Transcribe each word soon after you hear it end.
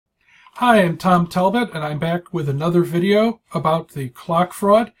Hi, I'm Tom Talbot, and I'm back with another video about the clock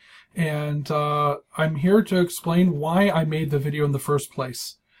fraud, and I'm here to explain why I made the video in the first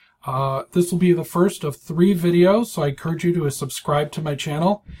place. This will be the first of 3 videos, so I encourage you to subscribe to my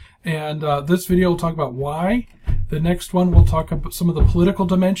channel, and this video will talk about why. The next one will talk about some of the political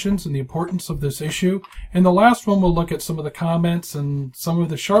dimensions and the importance of this issue, and the last one will look at some of the comments and some of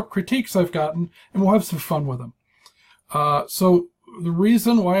the sharp critiques I've gotten, and we'll have some fun with them. So the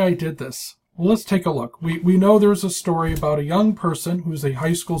reason why I did this, well, let's take a look. We know there's a story about a young person who's a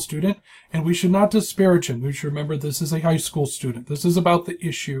high school student, and we should not disparage him. We should remember this is a high school student. This is about the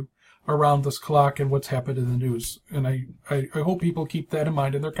issue around this clock and what's happened in the news. And I hope people keep that in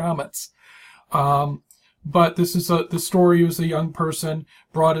mind in their comments. But this is the story was a young person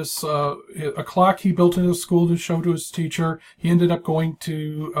brought us a clock he built in his school to show to his teacher. He ended up going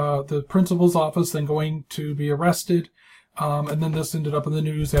to the principal's office, then going to be arrested. And then this ended up in the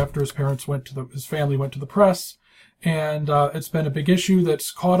news after his family went to the press. And it's been a big issue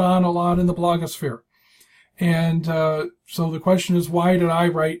that's caught on a lot in the blogosphere. And so the question is, why did I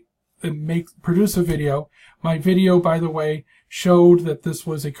produce a video? My video, by the way, showed that this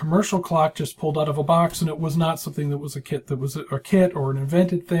was a commercial clock just pulled out of a box, and it was not something that was a kit. That was a kit or an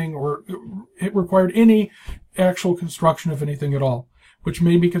invented thing, or it required any actual construction of anything at all, which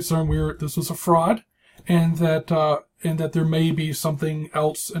made me concerned this was a fraud, and that there may be something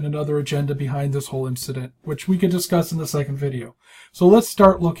else and another agenda behind this whole incident, which we could discuss in the second video. So let's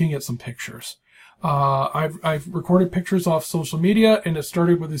start looking at some pictures. I've recorded pictures off social media, and it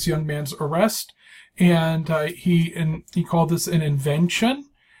started with this young man's arrest, and he called this an invention,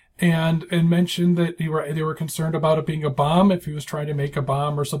 and mentioned that they were concerned about it being a bomb if he was trying to make a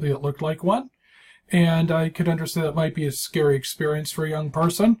bomb or something that looked like one, and I could understand that might be a scary experience for a young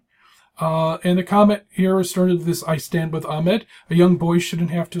person. And the comment here started with this: I stand with Ahmed. A young boy shouldn't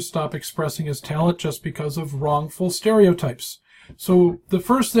have to stop expressing his talent just because of wrongful stereotypes. So the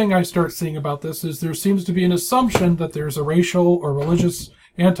first thing I start seeing about this is there seems to be an assumption that there's a racial or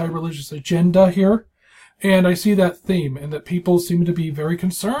anti-religious agenda here. And I see that theme, and that people seem to be very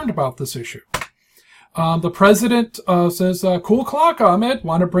concerned about this issue. The president says, cool clock, Ahmed.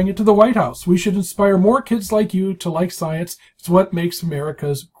 Want to bring it to the White House. We should inspire more kids like you to like science. It's what makes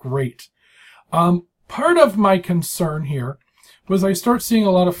America's great. Part of my concern here was I start seeing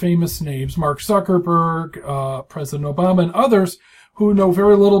a lot of famous names, Mark Zuckerberg, President Obama, and others who know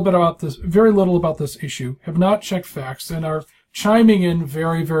very little about this issue, have not checked facts, and are chiming in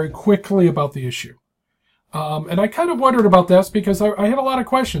very, very quickly about the issue. And I kind of wondered about this because I had a lot of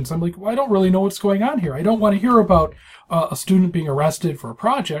questions. I'm like, well, I don't really know what's going on here. I don't want to hear about a student being arrested for a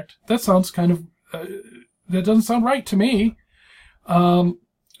project. That sounds kind of, that doesn't sound right to me.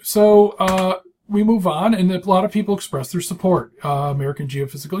 So we move on, and a lot of people express their support. American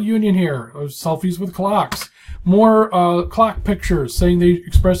Geophysical Union here, selfies with clocks, more clock pictures saying they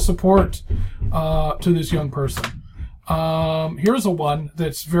express support to this young person. Here's a one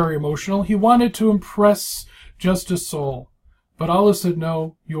that's very emotional. He wanted to impress just a soul, but Allah said,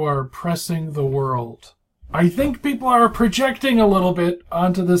 no, you are oppressing the world. I think people are projecting a little bit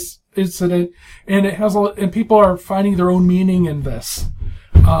onto this incident, and and people are finding their own meaning in this.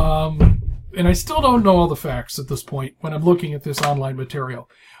 And I still don't know all the facts at this point when I'm looking at this online material.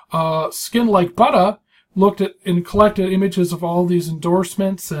 Skin Like Butter looked at and collected images of all these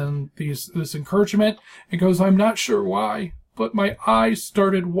endorsements and this encouragement, and goes, I'm not sure why, but my eyes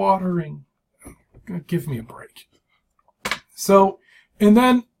started watering. Give me a break. So, and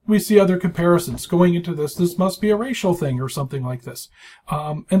then we see other comparisons going into this. This must be a racial thing or something like this.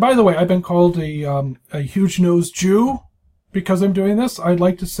 And by the way, I've been called a huge-nosed Jew because I'm doing this. I'd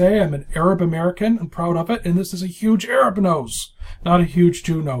like to say I'm an Arab American. I'm proud of it. And this is a huge Arab nose, not a huge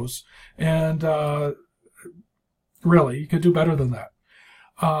Jew nose. And really, you could do better than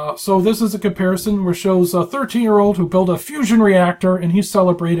that. So this is a comparison where it shows a 13-year-old who built a fusion reactor, and he's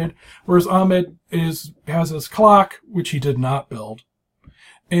celebrated, whereas Ahmed has his clock, which he did not build.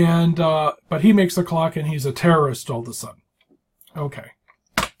 And but he makes a clock, and he's a terrorist all of a sudden. Okay.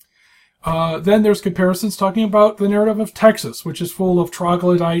 Then there's comparisons talking about the narrative of Texas, which is full of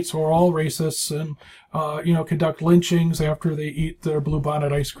troglodytes who are all racists and, conduct lynchings after they eat their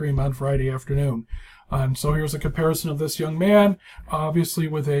bluebonnet ice cream on Friday afternoon. And so here's a comparison of this young man, obviously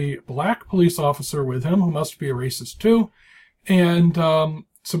with a black police officer with him, who must be a racist too, and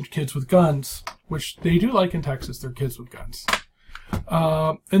some kids with guns, which they do like in Texas, they're kids with guns.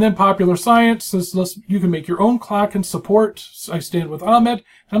 And then Popular Science says, you can make your own clock and support. I stand with Ahmed.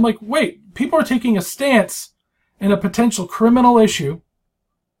 And I'm like, wait, people are taking a stance in a potential criminal issue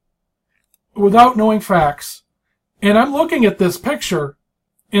without knowing facts. And I'm looking at this picture,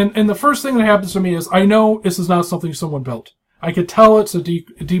 And the first thing that happens to me is I know this is not something someone built. I could tell it's a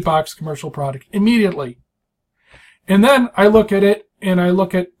D-Box commercial product immediately. And then I look at it and I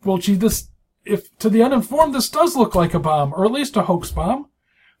look at, well, gee, if to the uninformed, this does look like a bomb, or at least a hoax bomb.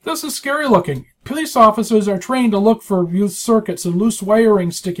 This is scary looking. Police officers are trained to look for loose circuits and loose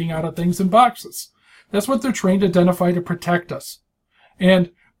wiring sticking out of things in boxes. That's what they're trained to identify to protect us.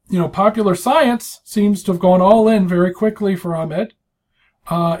 And, popular science seems to have gone all in very quickly for Ahmed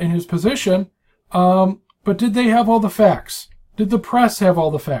in his position. But did they have all the facts? Did the press have all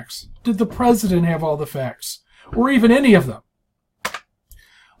the facts? Did the president have all the facts? Or even any of them?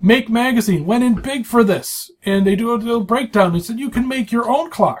 Make Magazine went in big for this, and they do a little breakdown and said you can make your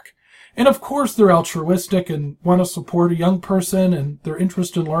own clock. And of course they're altruistic and want to support a young person and their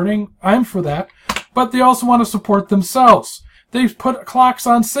interest in learning. I'm for that. But they also want to support themselves. They've put clocks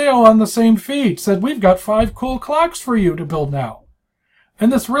on sale on the same feed, said we've got 5 cool clocks for you to build now.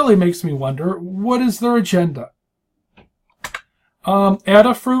 And this really makes me wonder, what is their agenda?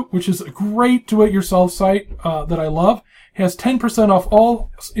 Adafruit, which is a great do-it-yourself site that I love, has 10% off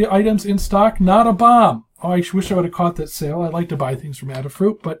all items in stock, not a bomb. Oh, I wish I would have caught that sale. I like to buy things from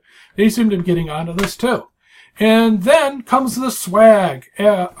Adafruit, but they seem to be getting onto this too. And then comes the swag.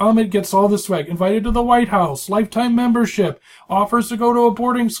 Ahmed gets all the swag. Invited to the White House, lifetime membership, offers to go to a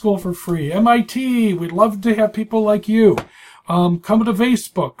boarding school for free, MIT, we'd love to have people like you. Come to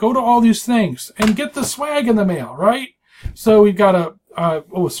Facebook, go to all these things, and get the swag in the mail, right? So we've got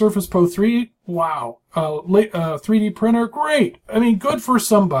a Surface Pro 3, wow. 3D printer, great. I mean, good for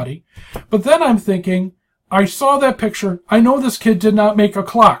somebody. But then I'm thinking, I saw that picture. I know this kid did not make a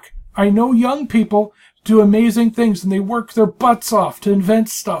clock. I know young people do amazing things and they work their butts off to invent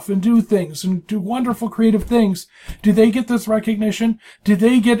stuff and do things and do wonderful creative things. Do they get this recognition? Do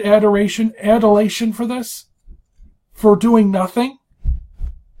they get adulation for this? For doing nothing?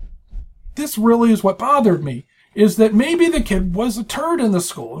 This really is what bothered me, is that maybe the kid was a turd in the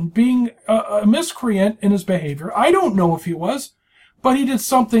school and being a miscreant in his behavior. I don't know if he was, but he did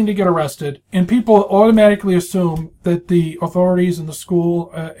something to get arrested, and people automatically assume that the authorities in the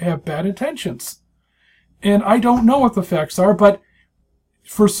school have bad intentions. And I don't know what the facts are, but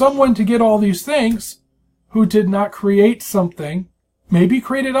for someone to get all these things who did not create something, maybe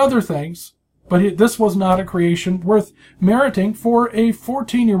created other things, but this was not a creation worth meriting for a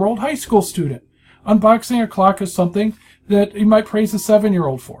 14-year-old high school student. Unboxing a clock is something that you might praise a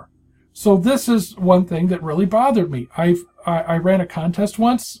 7-year-old for. So this is one thing that really bothered me. I ran a contest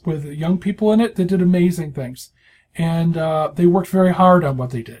once with young people in it that did amazing things. And they worked very hard on what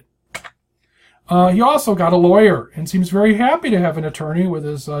they did. He also got a lawyer and seems very happy to have an attorney with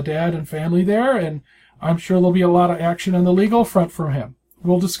his dad and family there. And I'm sure there'll be a lot of action on the legal front from him.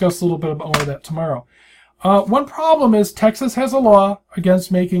 We'll discuss a little bit more of that tomorrow. One problem is Texas has a law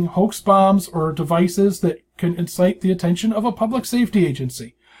against making hoax bombs or devices that can incite the attention of a public safety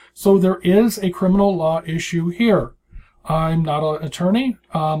agency. So there is a criminal law issue here. I'm not an attorney,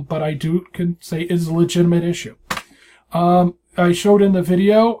 but I can say it is a legitimate issue. I showed in the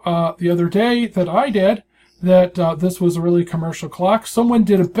video the other day that I did that this was a really commercial clock. Someone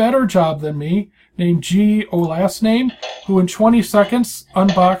did a better job than me, named G.O. last name, who in 20 seconds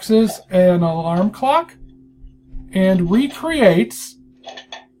unboxes an alarm clock and recreates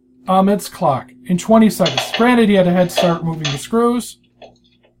Ahmed's clock in 20 seconds. Granted, he had a head start moving the screws,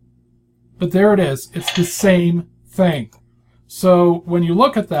 but there it is. It's the same thing. So when you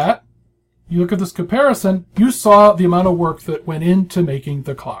look at that, you look at this comparison, you saw the amount of work that went into making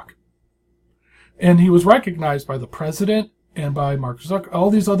the clock. And he was recognized by the president and by Mark Zuckerberg, all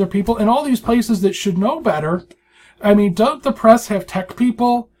these other people, and all these places that should know better. I mean, don't the press have tech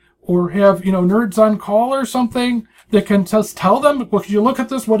people or have, nerds on call or something that can just tell them, well, could you look at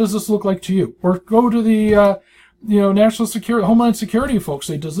this? What does this look like to you? Or go to the, national security, Homeland Security folks,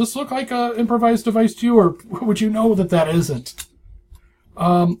 say, does this look like an improvised device to you? Or would you know that isn't?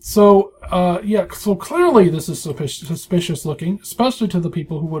 So clearly this is suspicious looking, especially to the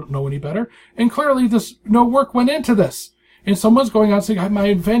people who wouldn't know any better. And clearly no work went into this. And someone's going out saying, my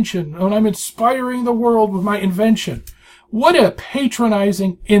invention, and I'm inspiring the world with my invention. What a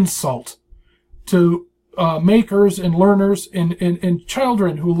patronizing insult to makers and learners and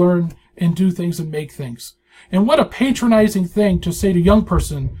children who learn and do things and make things. And what a patronizing thing to say to a young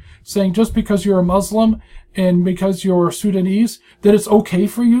person, saying just because you're a Muslim and because you're Sudanese, that it's okay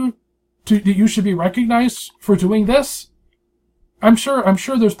for you that you should be recognized for doing this. I'm sure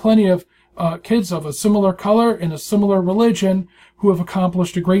there's plenty of kids of a similar color and a similar religion who have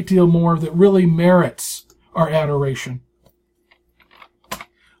accomplished a great deal more that really merits our adoration.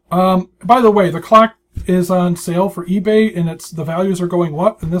 By the way, the clock is on sale for eBay, and the values are going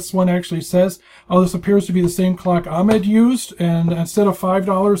up. And this one actually says, oh, this appears to be the same clock Ahmed used, and instead of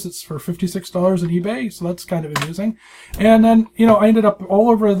 $5, it's for $56 on eBay. So that's kind of amusing. And then, you know, I ended up all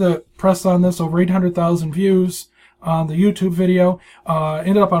over the press on this, over 800,000 views on the YouTube video.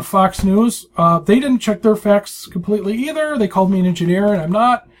 Ended up on Fox News. They didn't check their facts completely either. They called me an engineer, and I'm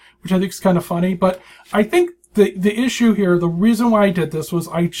not, which I think is kind of funny. But I think the issue here, the reason why I did this was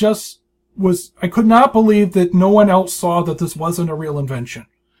I could not believe that no one else saw that this wasn't a real invention.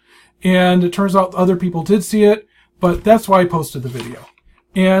 And it turns out other people did see it, but that's why I posted the video.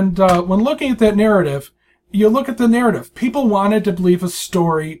 And when looking at that narrative, you look at the narrative. People wanted to believe a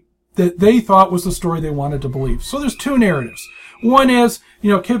story that they thought was the story they wanted to believe. So there's two narratives. One is, you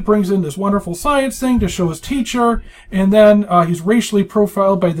know, kid brings in this wonderful science thing to show his teacher, and then he's racially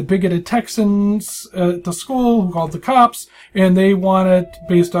profiled by the bigoted Texans at the school who called the cops, and they wanted,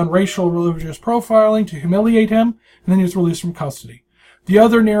 based on racial religious profiling, to humiliate him, and then he was released from custody. The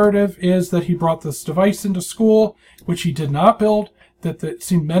other narrative is that he brought this device into school, which he did not build, that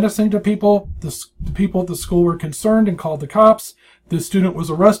seemed menacing to people. The people at the school were concerned and called the cops. The student was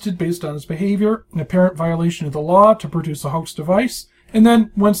arrested based on his behavior, an apparent violation of the law to produce a hoax device, and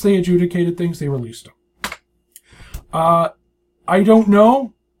then once they adjudicated things, they released him. I don't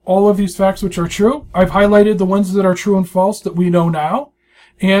know all of these facts which are true. I've highlighted the ones that are true and false that we know now,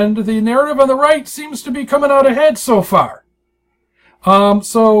 and the narrative on the right seems to be coming out ahead so far.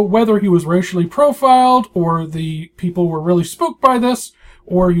 So whether he was racially profiled, or the people were really spooked by this,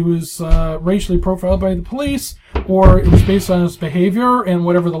 or he was racially profiled by the police, or it was based on his behavior and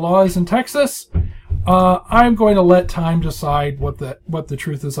whatever the law is in Texas, I'm going to let time decide what the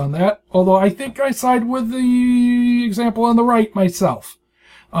truth is on that. Although I think I side with the example on the right myself,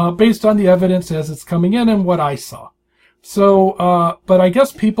 based on the evidence as it's coming in and what I saw. So, but I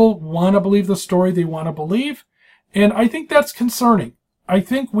guess people want to believe the story they want to believe, and I think that's concerning. I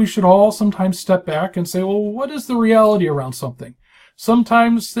think we should all sometimes step back and say, well, what is the reality around something?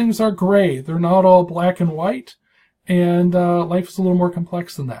 Sometimes things are gray. They're not all black and white, and life is a little more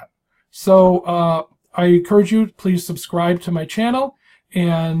complex than that. So I encourage you, please subscribe to my channel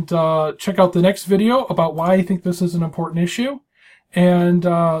and check out the next video about why I think this is an important issue. And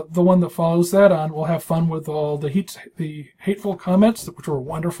the one that follows that on, we'll have fun with all the hateful comments, which were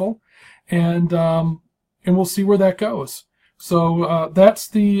wonderful, and we'll see where that goes. So that's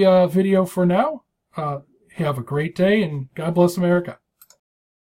the video for now. Have a great day, and God bless America.